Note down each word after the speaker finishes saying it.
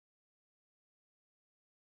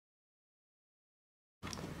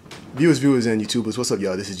Viewers, and YouTubers, what's up,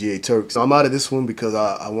 y'all? This is GATURKS. So I'm out of this one because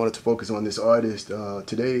I wanted to focus on this artist.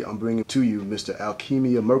 Today, I'm bringing to you Mr.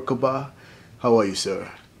 Al-Khemia Merkaba. How are you, sir?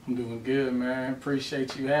 I'm doing good, man.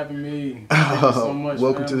 Appreciate you having me. Thank you so much,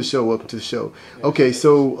 welcome man. to the show. Welcome to the show. Okay,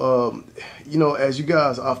 so, you know, as you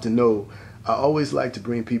guys often know, I always like to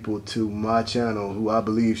bring people to my channel who I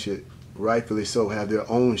believe should, rightfully so, have their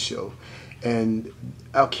own show. And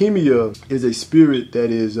Alkhemia is a spirit that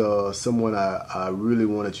is someone I really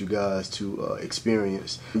wanted you guys to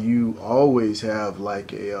experience. You always have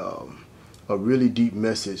like a really deep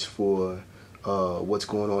message for what's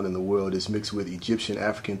going on in the world. It's mixed with Egyptian,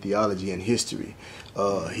 African theology and history.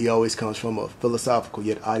 He always comes from a philosophical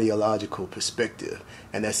yet ideological perspective,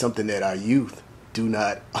 and that's something that our youth do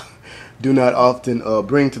not often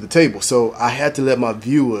bring to the table. So I had to let my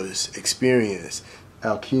viewers experience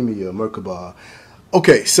Alkhemia Merkaba.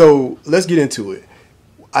 Okay, so let's get into it.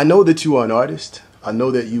 I know that you are an artist. I know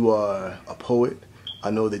that you are a poet. I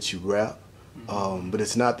know that you rap. But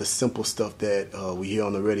it's not the simple stuff that we hear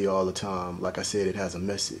on the radio all the time. Like I said, it has a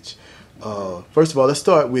message. First of all, let's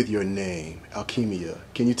start with your name, Alkhemia.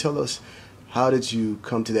 Can you tell us, how did you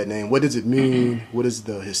come to that name? What does it mean? What is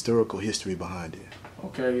the historical history behind it?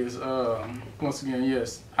 Okay, it's once again,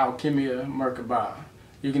 yes, Alkhemia Merkaba.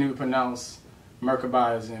 You can even pronounce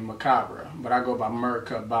Merkaba as in macabre, but I go by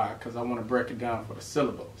Merkaba because I want to break it down for the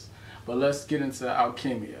syllables. But let's get into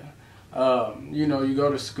Alkhemia. You know, you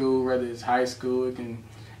go to school, whether it's high school,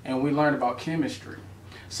 and we learn about chemistry.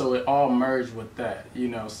 So it all merged with that, you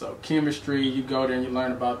know. So chemistry, you go there and you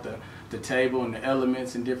learn about the table and the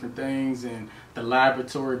elements and different things and the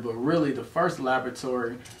laboratory. But really the first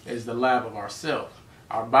laboratory is the lab of ourself.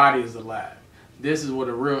 Our body is the lab. This is where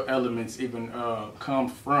the real elements even come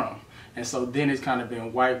from. And so then it's kind of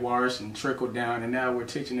been whitewashed and trickled down, and now we're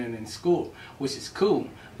teaching it in school, which is cool.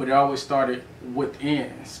 But it always started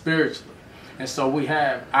within, spiritually. And so we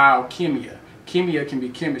have Alkhemia. Khemia can be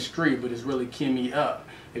chemistry, but it's really chemia.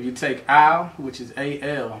 If you take Al, which is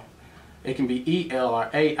A-L, it can be E-L or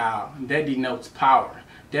A-Al. That denotes power.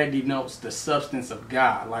 That denotes the substance of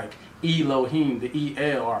God, like Elohim, the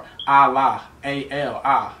E-L, or Allah, A-L,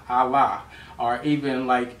 Allah. Or even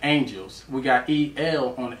like angels. We got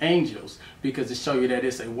E-L on angels because to show you that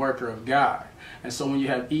it's a worker of God. And so when you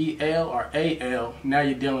have E-L or A-L, now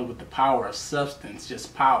you're dealing with the power of substance,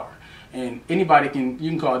 just power. And anybody you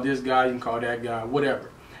can call this guy, you can call that guy,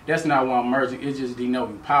 whatever. That's not what I'm merging, it's just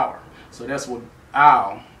denoting power. So that's what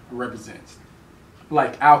Al represents.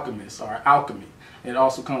 Like alchemist or alchemy. It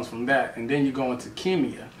also comes from that. And then you go into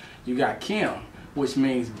Khemia. You got Chem, which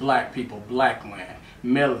means black people, black land,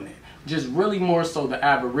 melanin. Just really more so the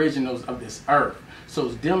aboriginals of this earth. So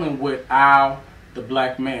it's dealing with Al, the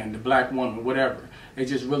black man, the black woman, whatever. It's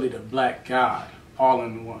just really the black God, all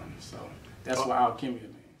in one. So that's what Alkhemia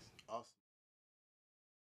means. Awesome.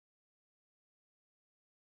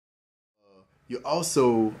 You're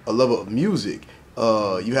also a lover of music.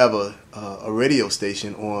 You have a radio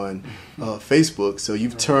station on Facebook, so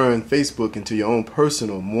you've turned Facebook into your own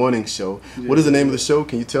personal morning show. What is the name of the show?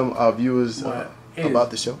 Can you tell our viewers about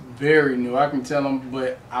the show? Very new. I can tell them,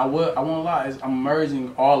 but I won't lie. I'm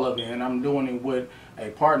merging all of it, and I'm doing it with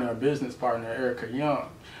a partner, a business partner, Erica Young.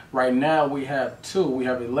 Right now, we have two. We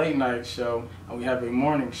have a late night show, and we have a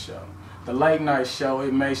morning show. The late night show,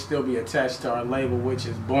 it may still be attached to our label, which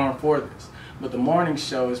is Born for This. But the morning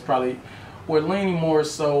show is probably, we're leaning more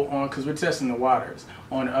so on, because we're testing the waters,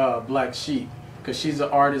 on Black Sheep. Because she's an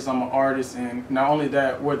artist, I'm an artist, and not only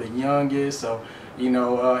that, we're the youngest, so, you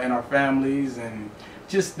know, in our families, and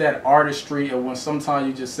just that artistry of when sometimes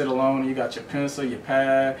you just sit alone and you got your pencil, your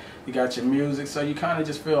pad, you got your music, so you kind of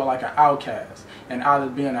just feel like an outcast. And out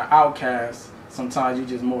of being an outcast, sometimes you're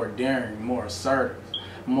just more daring, more assertive,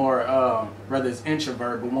 more, rather it's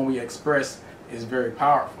introvert, but when we express, it's very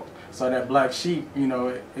powerful. So that Black Sheep, you know,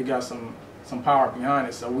 it got some power behind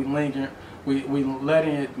it. So we letting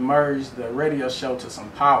it merge the radio show to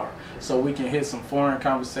some power, so we can hit some foreign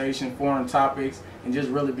conversation, foreign topics, and just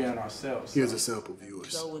really being ourselves. Here's a sample,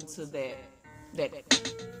 viewers. Go into that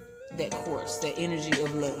course, that energy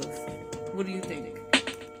of love. What do you think,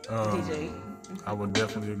 DJ? I would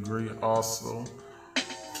definitely agree. Also,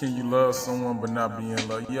 can you love someone but not be in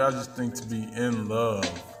love? Yeah, I just think to be in love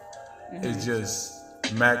is just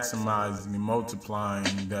maximizing and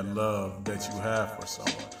multiplying that love that you have for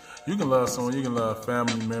someone. You can love someone, you can love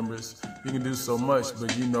family members, you can do so much,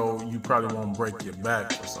 but you know you probably won't break your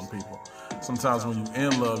back for some people. Sometimes when you're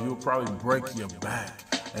in love, you'll probably break your back.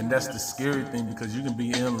 And that's the scary thing, because you can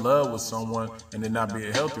be in love with someone and it not be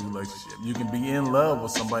a healthy relationship. You can be in love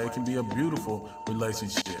with somebody, it can be a beautiful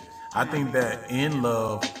relationship. I think that in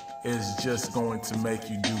love is just going to make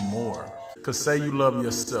you do more. Because say you love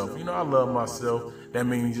yourself. You know, I love myself. That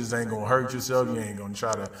means you just ain't going to hurt yourself. You ain't going to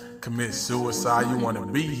try to commit suicide. You want to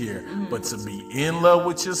be here. But to be in love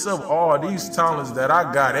with yourself, all these talents that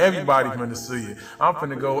I got, everybody finna see it. I'm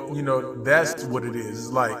finna go, you know, that's what it is.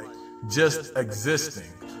 It's like just existing.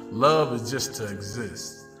 Love is just to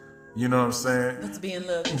exist. You know what I'm saying? But to be in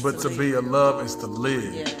love is But to live. be in love is to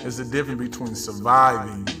live. Yeah. It's the difference between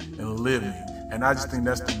surviving and living. And I just think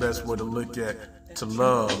that's the best way to look at to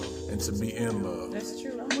love and to be in love. That's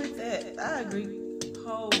true. I'm with that. I agree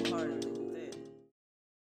wholeheartedly with that.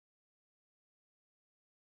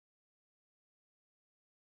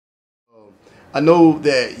 I know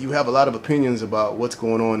that you have a lot of opinions about what's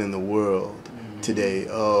going on in the world today.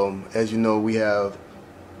 As you know, we have,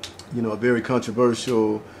 you know, a very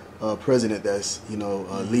controversial president that's, you know,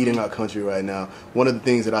 leading our country right now. One of the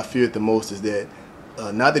things that I feared the most is that,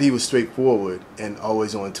 not that he was straightforward and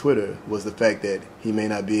always on Twitter, was the fact that he may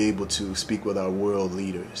not be able to speak with our world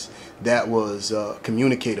leaders. That was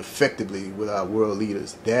communicate effectively with our world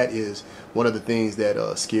leaders. That is one of the things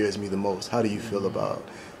that scares me the most. How do you feel about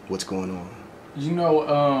what's going on? You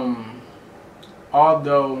know,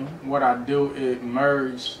 although what I do, it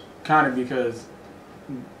merged kind of because,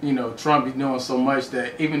 you know, Trump is doing so much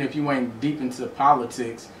that even if you ain't deep into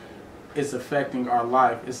politics, it's affecting our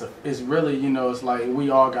life. It's really, you know, it's like we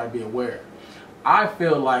all got to be aware. I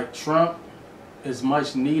feel like Trump is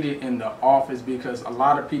much needed in the office because a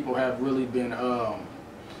lot of people have really been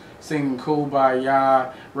singing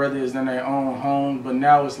Kumbaya, whether it's in their own home, but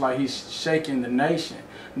now it's like he's shaking the nation.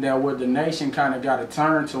 That where the nation kind of got to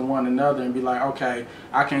turn to one another and be like, okay,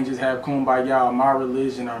 I can't just have Kumbaya or my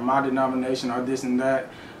religion or my denomination or this and that.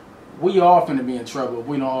 We all finna be in trouble if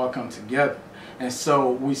we don't all come together. And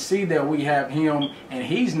so we see that we have him and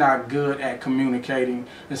he's not good at communicating,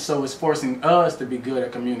 and so it's forcing us to be good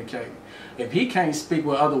at communicating. If he can't speak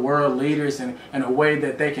with other world leaders in a way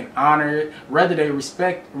that they can honor it, whether they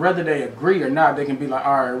respect, whether they agree or not, they can be like,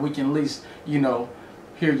 all right, we can at least, you know,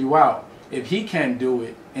 hear you out. If he can't do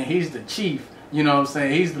it and he's the chief, you know what I'm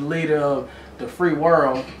saying, he's the leader of the free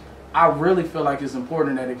world, I really feel like it's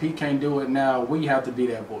important that if he can't do it now, we have to be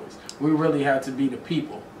that voice. We really have to be the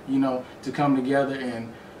people, you know, to come together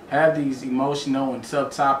and have these emotional and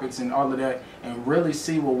tough topics and all of that and really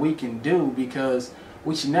see what we can do, because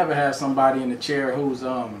we should never have somebody in the chair who's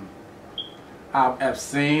I've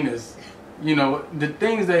seen is, you know, the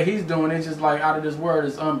things that he's doing is just like out of this world,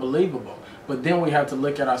 is unbelievable. But then we have to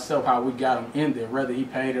look at ourselves, how we got him in there, whether he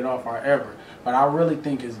paid it off or ever. But I really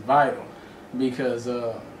think it's vital because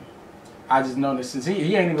I just noticed since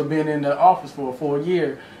he ain't even been in the office for a full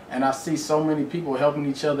year, and I see so many people helping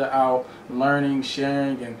each other out, learning,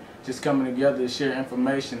 sharing, and just coming together to share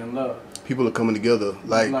information and love. People are coming together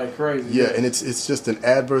like crazy. Yeah, yes. and it's just an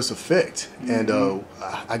adverse effect. And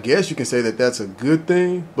I guess you can say that that's a good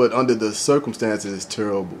thing, but under the circumstances, it's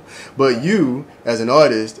terrible. But you, as an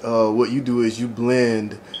artist, what you do is you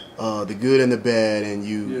blend the good and the bad, and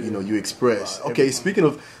you know, you express. Okay, speaking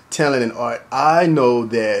of talent and art, I know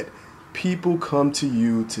that people come to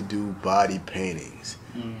you to do body paintings.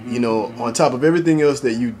 You know, on top of everything else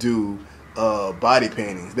that you do, body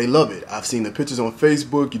paintings, they love it. I've seen the pictures on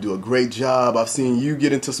Facebook. You do a great job. I've seen you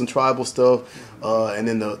get into some tribal stuff, and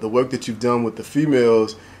then the work that you've done with the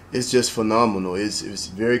females is just phenomenal. It's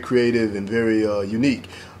very creative and very unique.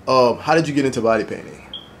 How did you get into body painting?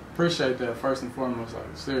 Appreciate that, first and foremost. Like,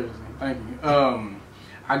 seriously, thank you.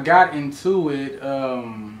 I got into it,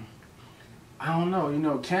 I don't know, you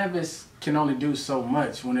know, canvas can only do so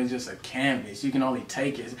much when it's just a canvas. You can only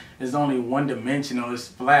take it. It's only one dimensional. It's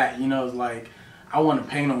flat. You know, it's like I want to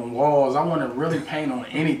paint on walls. I want to really paint on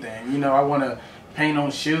anything. You know, I want to paint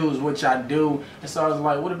on shoes, which I do. And so I was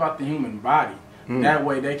like, what about the human body? That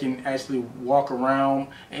way they can actually walk around,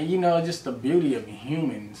 and you know, just the beauty of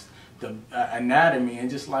humans, the anatomy,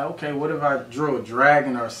 and just like, okay, what if I drew a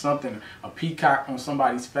dragon or something, a peacock on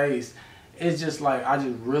somebody's face? It's just like I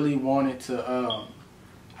just really wanted to.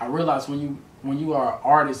 I realized when you are an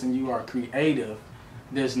artist and you are creative,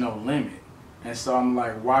 there's no limit. And so I'm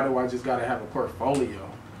like, why do I just gotta have a portfolio?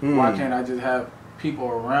 Why can't I just have people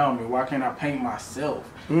around me? Why can't I paint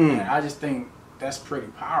myself? And I just think that's pretty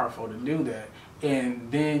powerful to do that.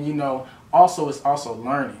 And then, you know, also it's also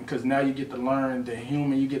learning, because now you get to learn the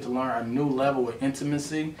human, you get to learn a new level of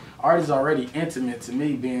intimacy. Art is already intimate to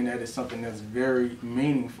me, being that it's something that's very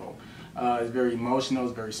meaningful. It's very emotional,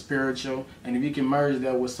 it's very spiritual, and if you can merge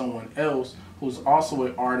that with someone else who's also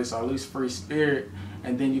an artist, or at least free spirit,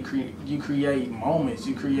 and then you create moments,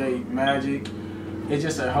 you create magic. It's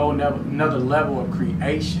just a whole another level of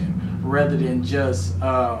creation, rather than just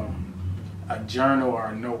a journal or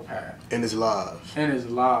a notepad. And it's live. And it's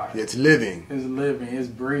live. Yeah, it's living. It's living. It's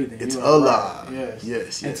breathing. It's alive. Right. Yes.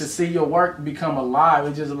 Yes. And to see your work become alive,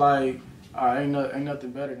 it's just like, ain't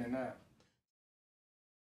nothing better than that.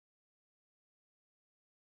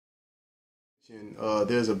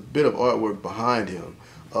 There's a bit of artwork behind him.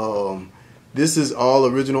 This is all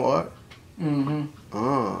original art? Mm-hmm.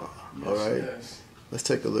 Yes, all right. Yes. Let's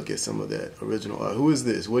take a look at some of that original art. Who is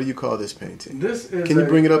this? What do you call this painting? This is. Can you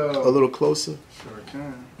bring it up a little closer? Sure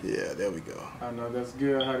can. Yeah, there we go. I know that's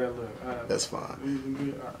good. How that look? That's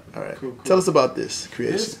fine. All right. Cool. Tell us about this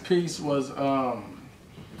creation. This piece was.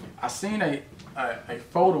 I seen a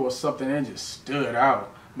photo of something and it just stood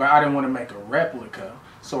out, but I didn't want to make a replica.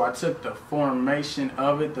 So I took the formation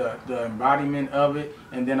of it, the embodiment of it,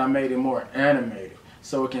 and then I made it more animated.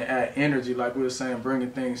 So it can add energy, like we were saying,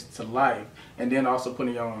 bringing things to life, and then also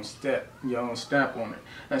putting your own stamp on it.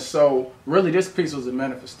 And so, really, this piece was a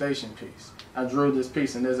manifestation piece. I drew this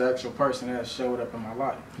piece, and there's an actual person that showed up in my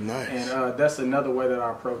life. Nice. And that's another way that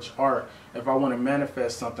I approach art. If I want to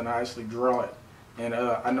manifest something, I actually draw it, and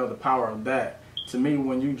I know the power of that. To me,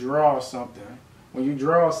 when you draw something,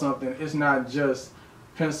 it's not just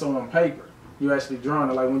pencil on paper. You actually drawing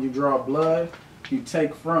it. Like when you draw blood, you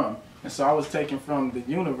take from. And so I was taking from the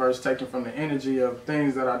universe, taking from the energy of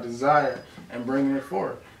things that I desire and bringing it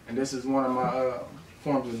forth. And this is one of my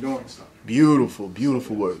forms of doing so. Beautiful,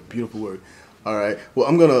 beautiful work, beautiful work. All right. Well,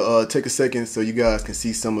 I'm going to take a second so you guys can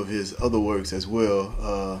see some of his other works as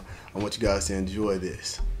well. I want you guys to enjoy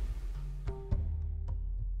this.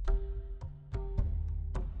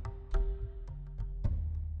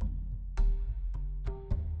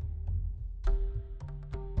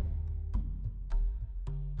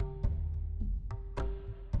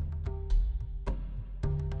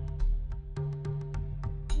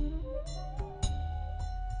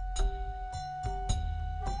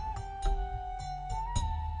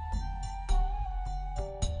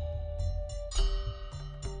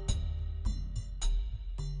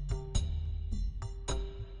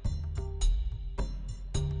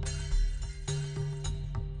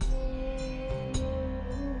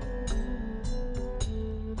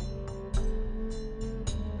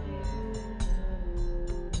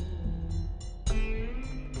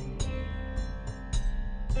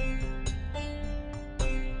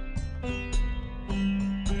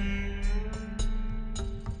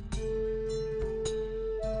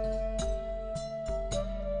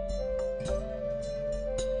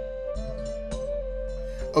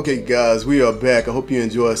 Okay, guys, we are back. I hope you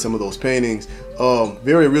enjoyed some of those paintings.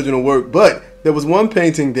 Very original work, but there was one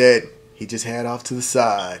painting that he just had off to the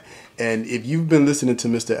side. And if you've been listening to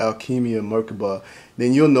Mr. Al-Khemia Merkaba,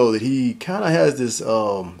 then you'll know that he kind of has this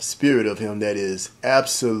spirit of him that is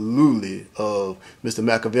absolutely of Mr.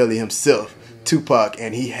 Machiavelli himself, Tupac.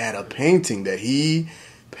 And he had a painting that he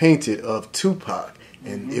painted of Tupac,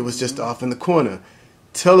 and it was just off in the corner.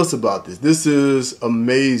 Tell us about this. This is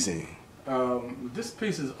amazing. This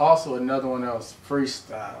piece is also another one that was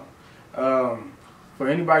freestyle. For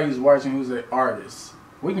anybody who's watching who's an artist,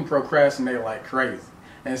 we can procrastinate like crazy.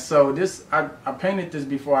 And so this, I painted this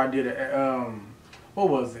before I did it. What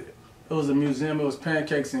was it? It was a museum. It was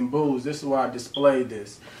Pancakes and Booze. This is why I displayed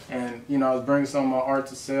this. And, you know, I was bringing some of my art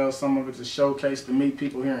to sell, some of it to showcase, to meet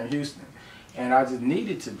people here in Houston. And I just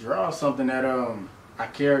needed to draw something that I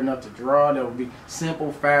cared enough to draw that would be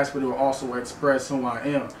simple, fast, but it would also express who I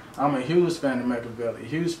am. I'm a huge fan of Machiavelli, a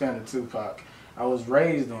huge fan of Tupac. I was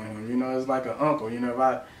raised on him, you know, it's like an uncle. You know, if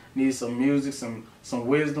I need some music, some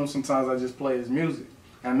wisdom, sometimes I just play his music.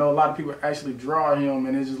 And I know a lot of people actually draw him,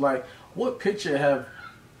 and it's just like, what picture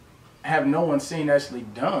have no one seen actually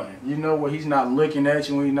done? You know, where he's not looking at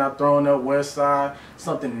you, when he's not throwing up West Side,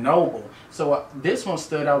 something noble. So this one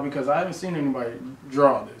stood out because I haven't seen anybody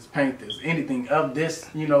draw this, paint this, anything of this,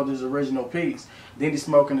 you know, this original piece. Then he's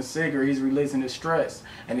smoking a cigarette, he's releasing his stress.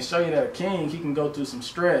 And to show you that a king, he can go through some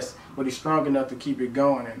stress, but he's strong enough to keep it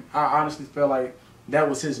going. And I honestly felt like that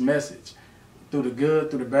was his message. Through the good,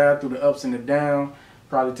 through the bad, through the ups and the down.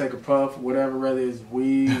 Probably take a puff, whatever, whether it's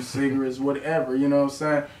weed, cigarettes, whatever, you know what I'm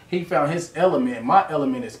saying? He found his element. My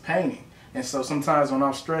element is painting. And so sometimes when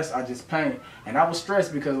I'm stressed, I just paint. And I was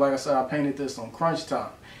stressed because, like I said, I painted this on crunch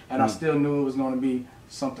time. And I still knew it was going to be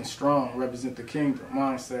something strong, represent the kingdom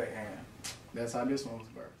mindset. And that's how this one was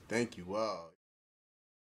birthed. Thank you. Wow.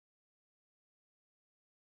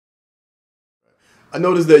 I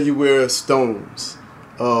noticed that you wear stones.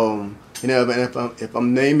 You know, and if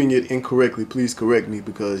I'm naming it incorrectly, please correct me,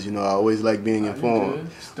 because, you know, I always like being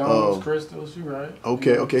informed. Stones, crystals, you're right.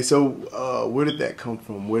 Okay, okay. So where did that come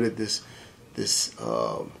from? Where did this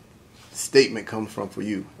statement come from for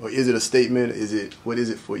you? Or is it a statement? What is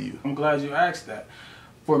it for you? I'm glad you asked that.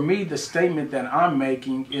 For me, the statement that I'm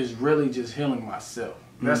making is really just healing myself.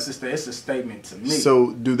 That's just it's a statement to me.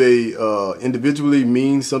 So, do they individually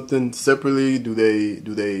mean something separately? Do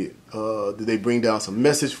they bring down some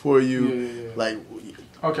message for you? Yeah. Like,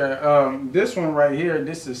 okay, this one right here,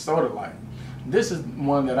 this is Soda Light. This is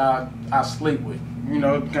one that I sleep with. You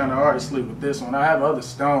know, kind of hard to sleep with this one. I have other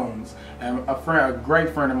stones, and a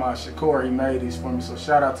great friend of mine, Shakur, he made these for me. So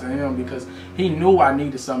shout out to him because he knew I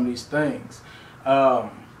needed some of these things.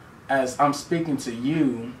 As I'm speaking to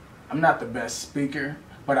you, I'm not the best speaker,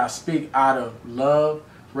 but I speak out of love,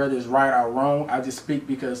 whether it's right or wrong. I just speak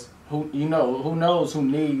because who knows who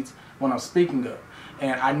needs when I'm speaking of.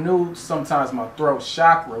 And I knew sometimes my throat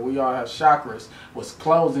chakra, we all have chakras, was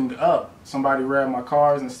closing up. Somebody read my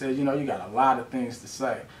cards and said, you know, you got a lot of things to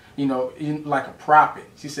say. You know, like a prophet.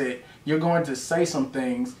 She said, you're going to say some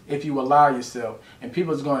things if you allow yourself. And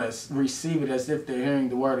people's going to receive it as if they're hearing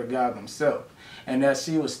the word of God themselves. And as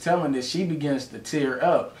she was telling this, she begins to tear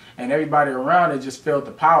up. And everybody around her just felt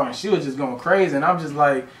the power. And she was just going crazy. And I'm just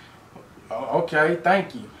like, okay,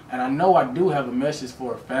 thank you. And I know I do have a message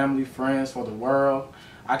for family, friends, for the world.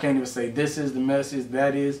 I can't even say this is the message,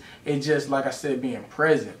 that is. It's just, like I said, being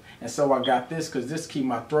present. And so I got this because this keeps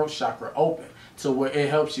my throat chakra open to where it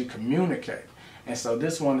helps you communicate. And so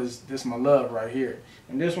this one is my love right here.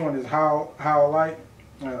 And this one is white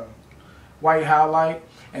highlight.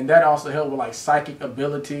 And that also helps with like psychic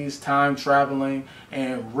abilities, time traveling,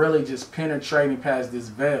 and really just penetrating past this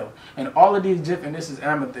veil. And all of these different, this is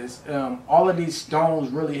amethyst, all of these stones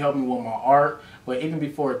really help me with my art. But even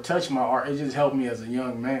before it touched my art, it just helped me as a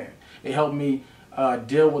young man. It helped me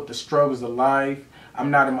deal with the struggles of life. I'm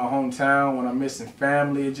not in my hometown when I'm missing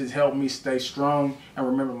family. It just helped me stay strong and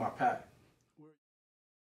remember my path.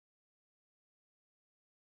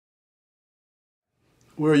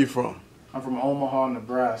 Where are you from? I'm from Omaha,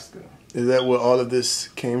 Nebraska. Is that where all of this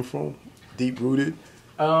came from? Deep rooted?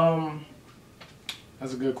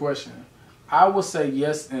 That's a good question. I would say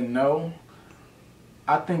yes and no.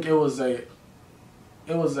 I think it was a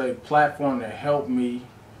platform that helped me.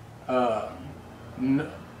 That's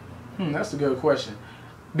a good question.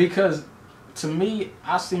 Because to me,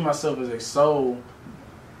 I see myself as a soul.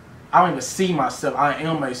 I don't even see myself. I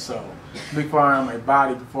am a soul. Before I am a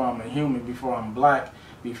body, before I'm a human, before I'm black,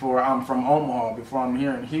 before I'm from Omaha, before I'm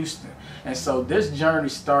here in Houston. And so this journey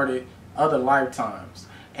started other lifetimes.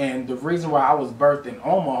 And the reason why I was birthed in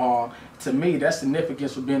Omaha, to me, that's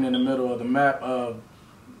significance for being in the middle of the map of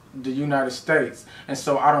the United States. And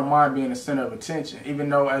so I don't mind being the center of attention. Even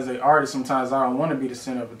though as an artist, sometimes I don't want to be the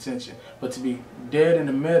center of attention. But to be dead in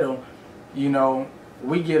the middle, you know,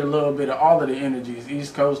 we get a little bit of all of the energies,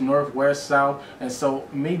 East Coast, North, West, South. And so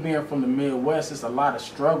me being from the Midwest, it's a lot of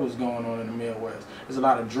struggles going on in the Midwest. There's a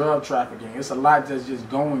lot of drug trafficking. It's a lot that's just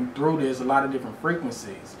going through this, a lot of different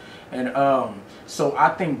frequencies. And so I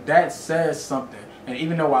think that says something. And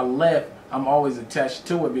even though I left, I'm always attached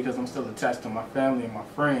to it because I'm still attached to my family and my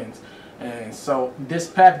friends. And so this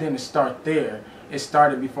path didn't start there. It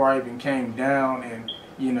started before I even came down and,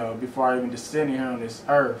 you know, before I even descended here on this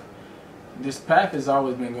earth. This path has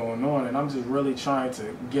always been going on, and I'm just really trying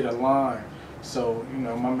to get aligned so, you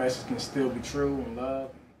know, my message can still be true and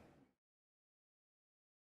love.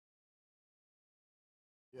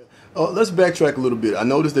 Let's backtrack a little bit. I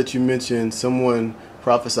noticed that you mentioned someone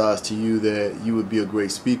prophesied to you that you would be a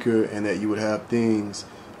great speaker and that you would have things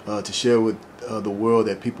to share with the world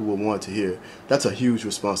that people would want to hear. That's a huge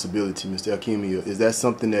responsibility, Mr. Alkhemia. Is that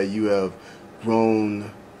something that you have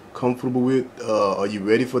grown comfortable with? Are you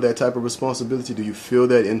ready for that type of responsibility? Do you feel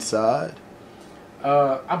that inside?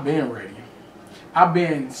 I've been ready. I've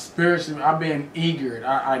been spiritually, I've been eager.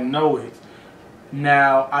 I know it.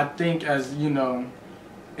 Now, I think as, you know,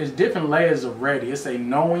 it's different layers of ready. It's a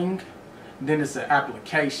knowing, then it's an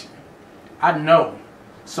application. I know.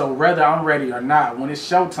 So whether I'm ready or not, when it's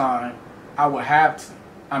showtime, I will have to.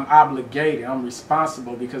 I'm obligated. I'm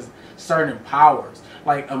responsible because certain powers,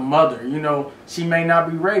 like a mother, you know, she may not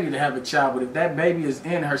be ready to have a child, but if that baby is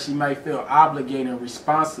in her, she may feel obligated and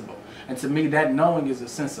responsible. And to me, that knowing is a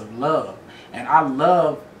sense of love. And I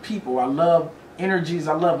love people. I love energies.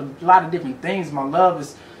 I love a lot of different things. My love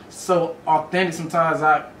is so authentic. Sometimes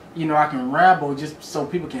I can ramble just so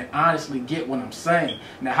people can honestly get what I'm saying.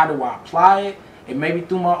 Now, how do I apply it? It may be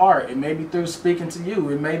through my art. It may be through speaking to you.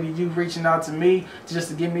 It may be you reaching out to me just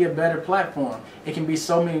to give me a better platform. It can be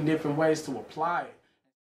so many different ways to apply it.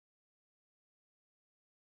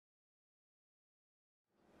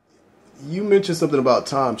 You mentioned something about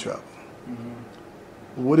time travel.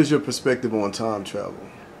 What is your perspective on time travel?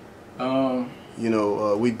 You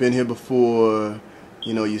know, we've been here before.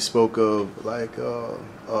 You know, you spoke of like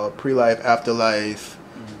pre-life, afterlife.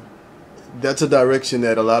 That's a direction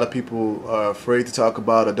that a lot of people are afraid to talk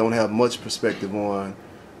about or don't have much perspective on.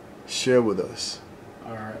 Share with us.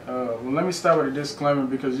 All right. Well, let me start with a disclaimer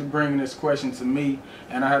because you're bringing this question to me,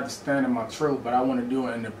 and I have to stand in my truth. But I want to do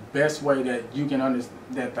it in the best way that you can understand,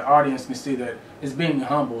 that the audience can see that it's being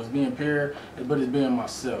humble, it's being pure, but it's being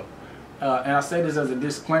myself. And I say this as a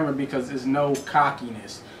disclaimer because there's no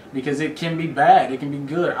cockiness. Because it can be bad, it can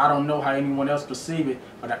be good. I don't know how anyone else perceive it,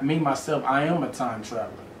 but me myself, I am a time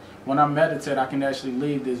traveler. When I meditate, I can actually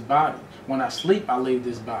leave this body. When I sleep, I leave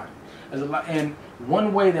this body. And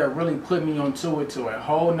one way that really put me onto it to a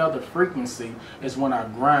whole nother frequency is when I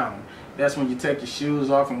ground. That's when you take your shoes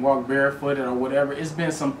off and walk barefooted or whatever. It's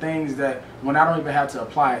been some things that when I don't even have to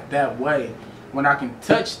apply it that way, when I can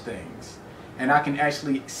touch things and I can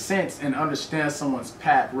actually sense and understand someone's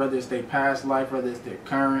path, whether it's their past life, whether it's their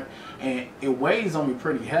current, and it weighs on me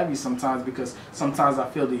pretty heavy sometimes because sometimes I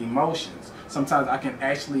feel the emotions. Sometimes I can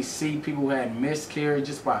actually see people who had miscarriage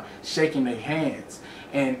just by shaking their hands.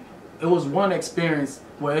 And it was one experience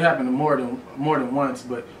where it happened more than once,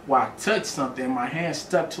 but where I touched something, my hand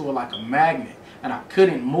stuck to it like a magnet, and I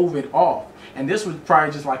couldn't move it off. And this was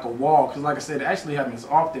probably just like a wall, because like I said, it actually happens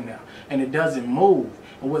often now, and it doesn't move.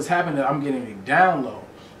 And what's happening is I'm getting a download,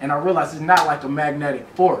 and I realized it's not like a magnetic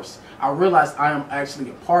force. I realized I am actually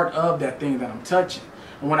a part of that thing that I'm touching.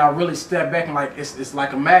 And when I really step back and like it's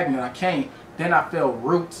like a magnet, I can't. Then I felt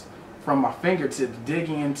roots from my fingertips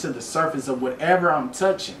digging into the surface of whatever I'm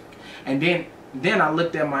touching. And then I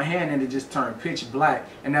looked at my hand and it just turned pitch black.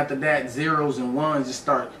 And after that, zeros and ones just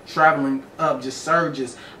start traveling up, just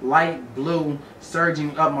surges, light blue,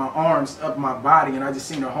 surging up my arms, up my body. And I just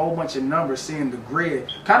seen a whole bunch of numbers, seeing the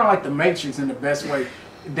grid, kind of like the Matrix in the best way.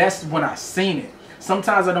 That's when I seen it.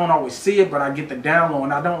 Sometimes I don't always see it, but I get the download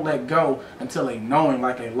and I don't let go until a knowing,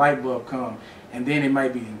 like a light bulb come. And then it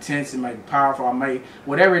might be intense, it might be powerful,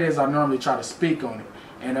 whatever it is, I normally try to speak on it.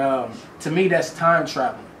 And to me, that's time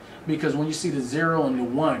traveling. Because when you see the 0 and the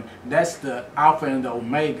 1, that's the alpha and the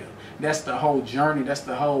omega. That's the whole journey, that's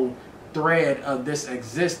the whole thread of this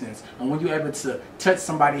existence. And when you're able to touch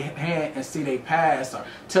somebody's hand and see their past, or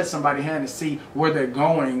touch somebody's hand and see where they're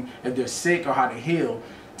going, if they're sick or how to heal,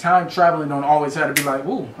 time traveling don't always have to be like,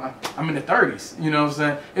 ooh, I'm in the 30s. You know what I'm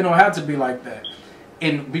saying? It don't have to be like that.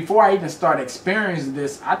 And before I even started experiencing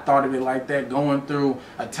this, I thought of it like that, going through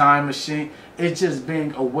a time machine. It's just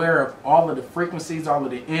being aware of all of the frequencies, all of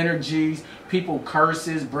the energies, people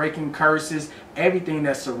curses, breaking curses, everything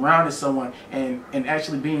that surrounded someone, and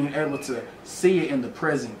actually being able to see it in the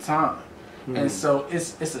present time. And so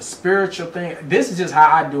it's a spiritual thing. This is just how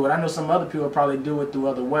I do it. I know some other people probably do it through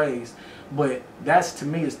other ways, but that's, to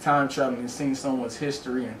me, is time traveling and seeing someone's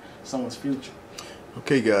history and someone's future.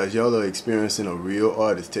 Okay, guys, y'all are experiencing a real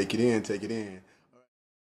artist. Take it in, take it in.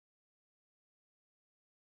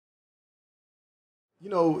 You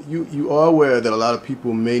know, you are aware that a lot of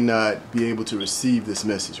people may not be able to receive this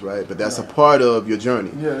message, right? But that's a part of your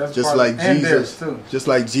journey. Yeah, that's just part like of, Jesus, too. Just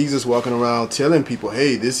like Jesus walking around telling people,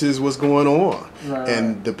 "Hey, this is what's going on,"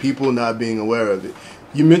 and the people not being aware of it.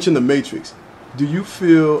 You mentioned the Matrix. Do you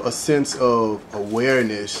feel a sense of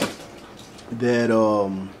awareness that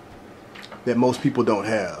that most people don't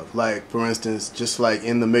have? Like, for instance, just like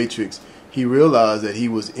in the Matrix, he realized that he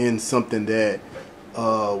was in something that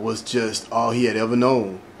was just all he had ever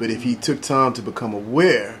known. But if he took time to become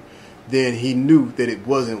aware, then he knew that it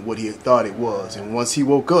wasn't what he had thought it was. And once he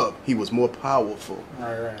woke up, he was more powerful,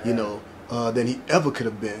 you know, than he ever could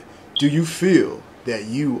have been. Do you feel that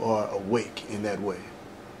you are awake in that way?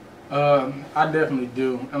 I definitely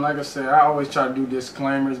do. And like I said, I always try to do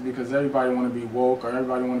disclaimers because everybody want to be woke or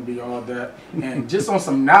everybody want to be all that. And just on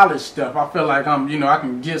some knowledge stuff, I feel like I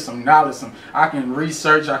can give some knowledge, I can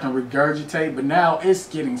research, I can regurgitate, but now it's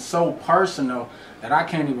getting so personal that I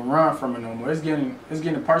can't even run from it no more. It's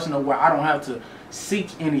getting personal where I don't have to seek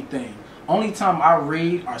anything. Only time I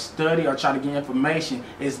read or study or try to get information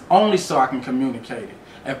is only so I can communicate it.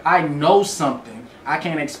 If I know something, I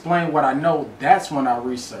can't explain what I know, that's when I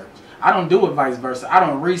research. I don't do it vice versa. I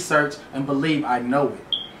don't research and believe I know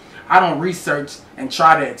it. I don't research and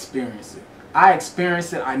try to experience it. I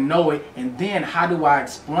experience it, I know it, and then how do I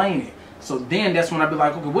explain it? So then that's when I be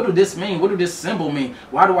like, okay, what do this mean? What do this symbol mean?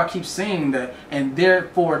 Why do I keep seeing that? And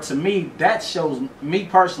therefore, to me, that shows me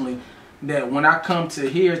personally that when I come to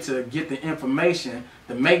here to get the information,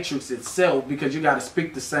 the matrix itself, because you got to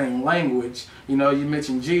speak the same language. You know, you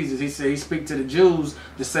mentioned Jesus. He said he speak to the Jews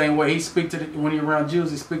the same way he speak to when he around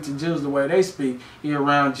Jews, he speak to Jews the way they speak. He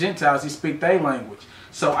around Gentiles, he speak their language.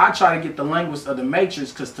 So I try to get the language of the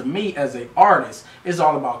matrix because to me as an artist, it's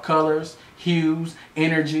all about colors, hues,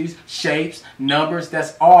 energies, shapes, numbers.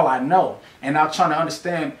 That's all I know. And I'm trying to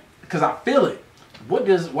understand because I feel it. Why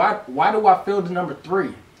do I feel the number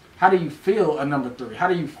 3? How do you feel a number 3? How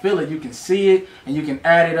do you feel it? You can see it and you can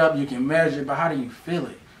add it up, you can measure it, but how do you feel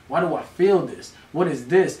it? Why do I feel this? What is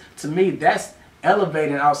this? To me, that's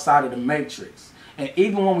elevating outside of the matrix. And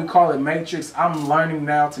even when we call it matrix, I'm learning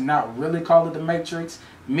now to not really call it the matrix.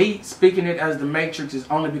 Me speaking it as the matrix is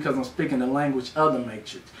only because I'm speaking the language of the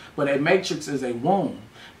matrix. But a matrix is a womb.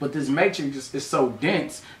 But this matrix is so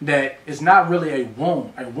dense that it's not really a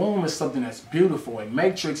womb. A womb is something that's beautiful. A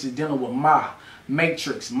matrix is dealing with Ma.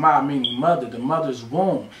 Matrix, Ma meaning mother, the mother's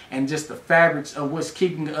womb, and just the fabrics of what's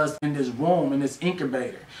keeping us in this womb, in this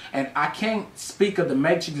incubator. And I can't speak of the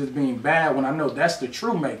matrix as being bad when I know that's the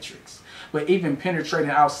true matrix. But even penetrating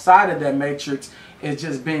outside of that matrix is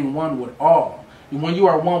just being one with all. When you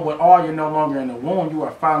are one with all, you're no longer in the womb. You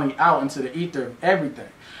are finally out into the ether of everything.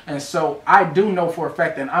 And so I do know for a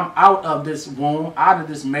fact that I'm out of this womb, out of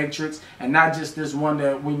this matrix, and not just this one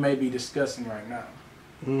that we may be discussing right now.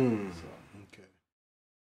 Okay.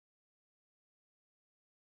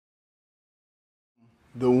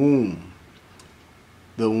 The womb.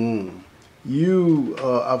 The womb. You,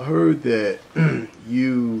 I've heard that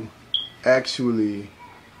you actually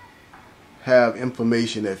have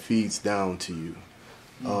information that feeds down to you,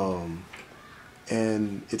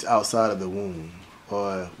 and it's outside of the womb,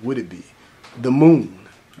 or would it be the moon?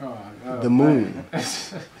 The moon.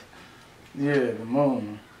 Yeah, the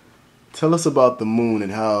moon. Tell us about the moon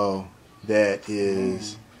and how that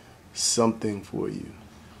is something for you.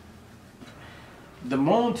 The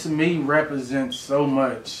moon to me represents so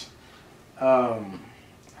much.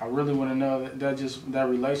 I really want to know that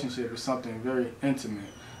relationship is something very intimate.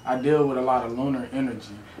 I deal with a lot of lunar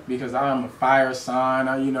energy because I am a fire sign,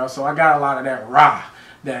 so I got a lot of that Ra,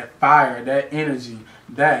 that fire, that energy,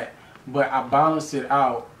 but I balance it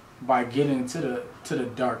out by getting to the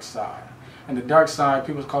dark side. And the dark side,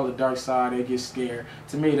 people call it dark side, they get scared.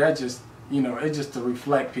 To me, that just, it's just to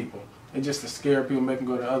reflect people. It's just to scare people, make them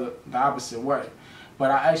go the opposite way. But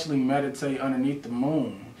I actually meditate underneath the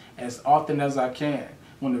moon as often as I can,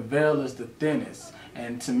 when the veil is the thinnest.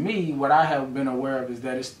 And to me, what I have been aware of is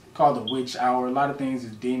that it's called the witch hour. A lot of things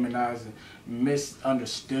is demonized and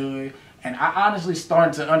misunderstood. And I honestly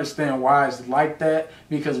starting to understand why it's like that.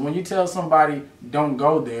 Because when you tell somebody don't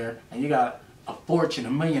go there and you got a fortune,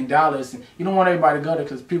 $1 million, and you don't want everybody to go there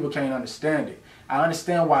because people can't understand it. I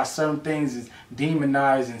understand why certain things is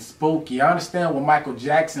demonized and spooky. I understand what Michael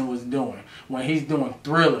Jackson was doing when he's doing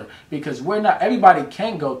Thriller. Because everybody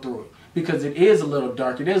can't go through it. Because it is a little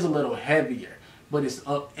dark, it is a little heavier, but it's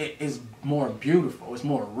more beautiful, it's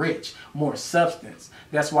more rich, more substance.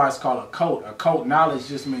 That's why it's called a cult. A cult knowledge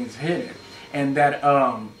just means hidden. And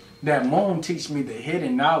that moon teach me the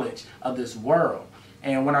hidden knowledge of this world.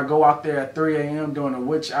 And when I go out there at 3 a.m. during the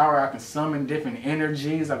witch hour, I can summon different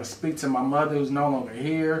energies. I can speak to my mother who's no longer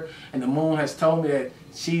here. And the moon has told me that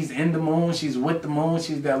she's in the moon, she's with the moon,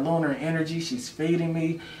 she's that lunar energy, she's feeding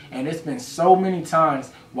me. And it's been so many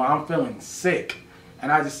times where I'm feeling sick.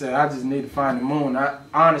 And I just said, I just need to find the moon. I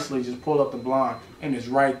honestly just pull up the blind and it's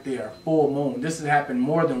right there, full moon. This has happened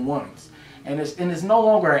more than once. And it's no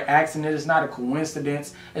longer an accident, it's not a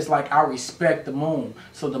coincidence. It's like I respect the moon.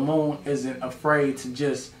 So the moon isn't afraid to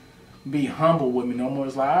just be humble with me no more.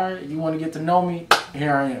 It's like, all right, you want to get to know me?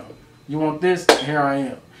 Here I am. You want this? Here I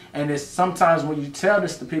am. And it's sometimes when you tell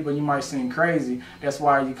this to people, you might seem crazy. That's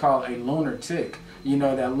why you call it a lunar tick.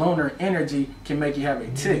 That lunar energy can make you have a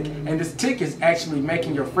tick. And this tick is actually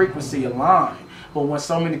making your frequency align. But when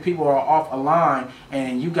so many people are off align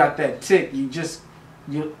and you got that tick,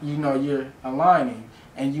 you're aligning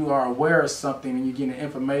and you are aware of something and you're getting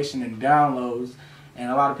information and downloads,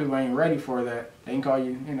 and a lot of people ain't ready for that. They can call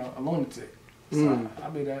you, a lunatic. So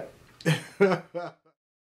I'll be that.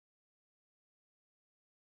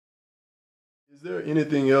 Is there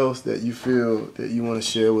anything else that you feel that you want to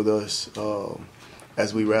share with us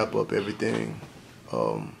as we wrap up everything?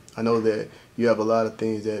 I know that you have a lot of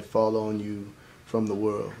things that fall on you from the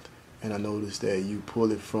world, and I noticed that you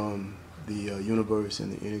pull it from the universe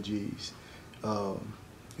and the energies.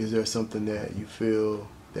 Is there something that you feel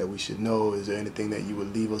that we should know? Is there anything that you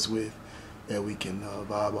would leave us with that we can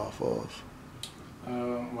vibe off of?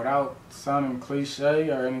 Without sounding cliche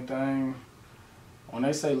or anything, when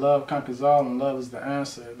they say love conquers all and love is the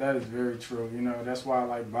answer, that is very true. That's why I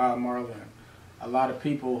like Bob Marley and a lot of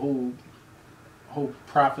people who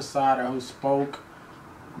prophesied or who spoke,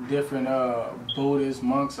 different Buddhists,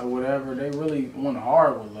 monks or whatever, they really went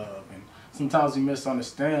hard with love. And sometimes we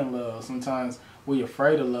misunderstand love. Sometimes we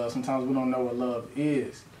afraid of love. Sometimes we don't know what love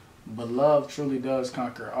is. But love truly does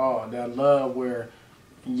conquer all. That love where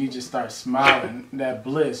you just start smiling, that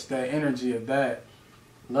bliss, that energy of that.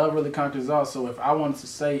 Love really conquers all. So if I wanted to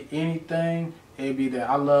say anything, it'd be that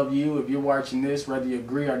I love you. If you're watching this, whether you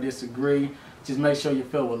agree or disagree, just make sure you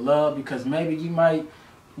feel with love, because maybe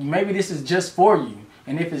maybe this is just for you.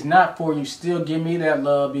 And if it's not for you, still give me that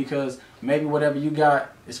love, because maybe whatever you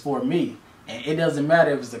got is for me. And it doesn't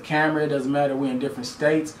matter if it's a camera, it doesn't matter if we're in different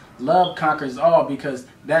states. Love conquers all, because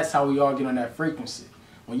that's how we all get on that frequency.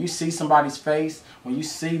 When you see somebody's face, when you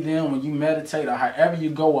see them, when you meditate, or however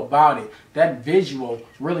you go about it, that visual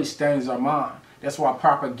really stains our mind. That's why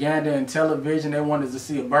propaganda and television, they want us to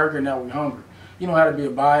see a burger and now we're hungry. You don't have to be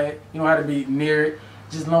by it. You don't have to be near it.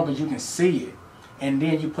 Just as long as you can see it. And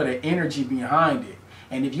then you put an energy behind it.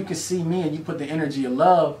 And if you can see me and you put the energy of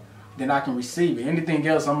love, then I can receive it. Anything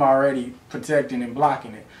else, I'm already protecting and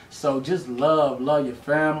blocking it. So just love your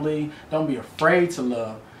family. Don't be afraid to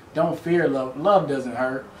love. Don't fear love. Love doesn't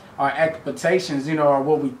hurt. Our expectations, are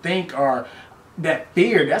what we think, are that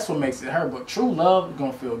fear. That's what makes it hurt. But true love is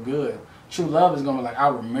going to feel good. True love is going to be like, I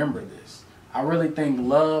remember this. I really think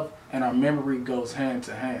love and our memory goes hand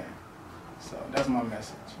to hand. So that's my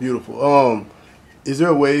message. Beautiful. Is there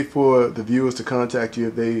a way for the viewers to contact you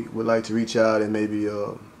if they would like to reach out and maybe,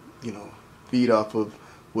 feed off of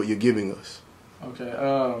what you're giving us? Okay.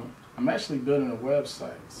 I'm actually building a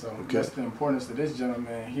website. So that's the importance of this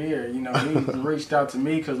gentleman here. He reached out to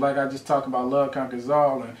me because, like I just talked about, love conquers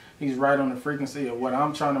all, and he's right on the frequency of what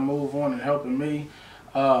I'm trying to move on and helping me.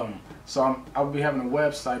 So I'll be having a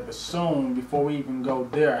website, but soon, before we even go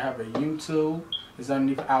there, I have a YouTube. It's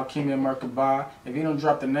underneath Alkhemia Merkaba. If you don't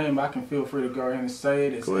drop the name, I can feel free to go ahead and say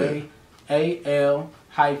it. It's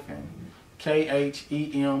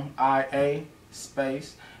AL-KHEMIA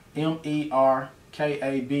space MERKABA.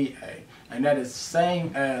 And that is the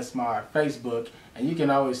same as my Facebook. And you can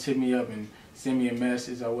always hit me up and send me a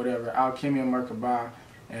message or whatever. Alkhemia Merkaba.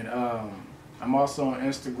 And I'm also on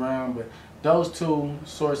Instagram. But those two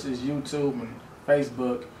sources, YouTube and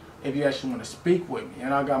Facebook, if you actually want to speak with me.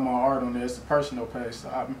 And I got my art on there. It's a personal page. So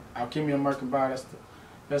Alkhemia Merkaba, that's the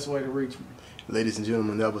best way to reach me. Ladies and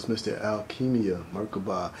gentlemen, that was Mr. Alkhemia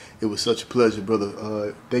Merkaba. It was such a pleasure,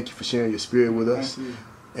 brother. Thank you for sharing your spirit with us. Thank you.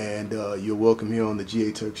 And you're welcome here on the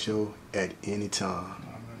GATURKS show at any time.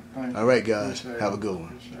 All right, guys. Have a good one.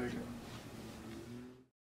 Appreciate it.